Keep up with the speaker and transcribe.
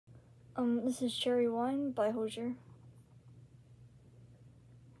This is Cherry Wine by Hozier.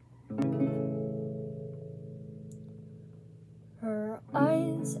 Her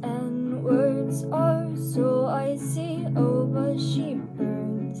eyes and words are so icy, oh, but she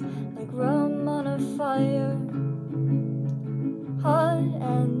burns like rum on a fire. Hot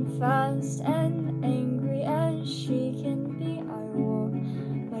and fast and angry as she can be, I walk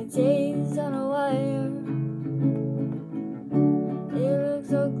my days on a wire. It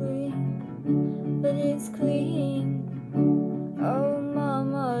looks ugly, but it's clean. Oh,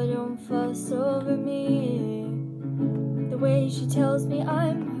 mama, don't fuss over me. The way she tells me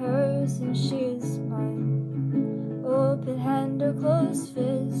I'm hers and she is mine. Open hand or closed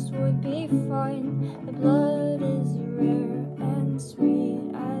fist would be fine. The blood is rare and sweet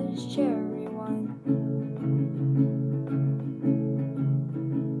as cherry wine.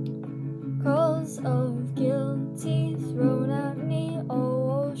 Calls of guilty thrown at me,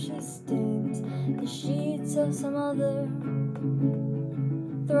 oh, she stains the sheets of some other,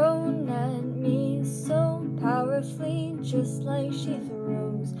 thrown at me so powerfully, just like she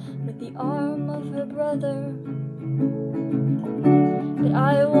throws with the arm of her brother. But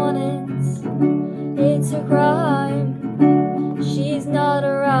I want it, it's a crime. She's not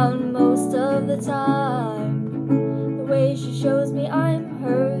around most of the time. The way she shows me I'm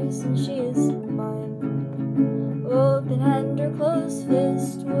hers and she is mine. Open hand or closed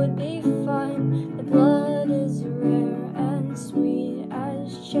fist would be fine. The blood is rare and sweet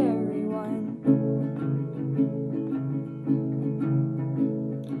as cherry wine.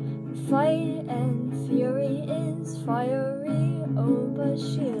 Fight and fury is fiery, oh, but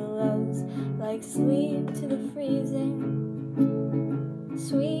she loves like sleep to the freezing.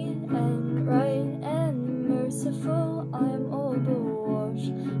 Sweet and right and merciful, I'm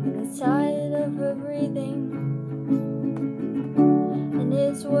overwashed in the tide of her breathing. And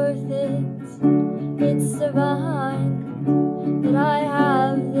it's worth it, it's divine, that I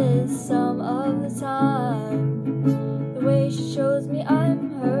have this some of the time. The way she shows me I'm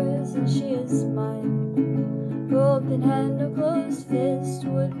hers and she is mine. Open hand or closed fist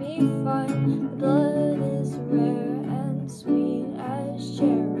would be fine. The blood is rare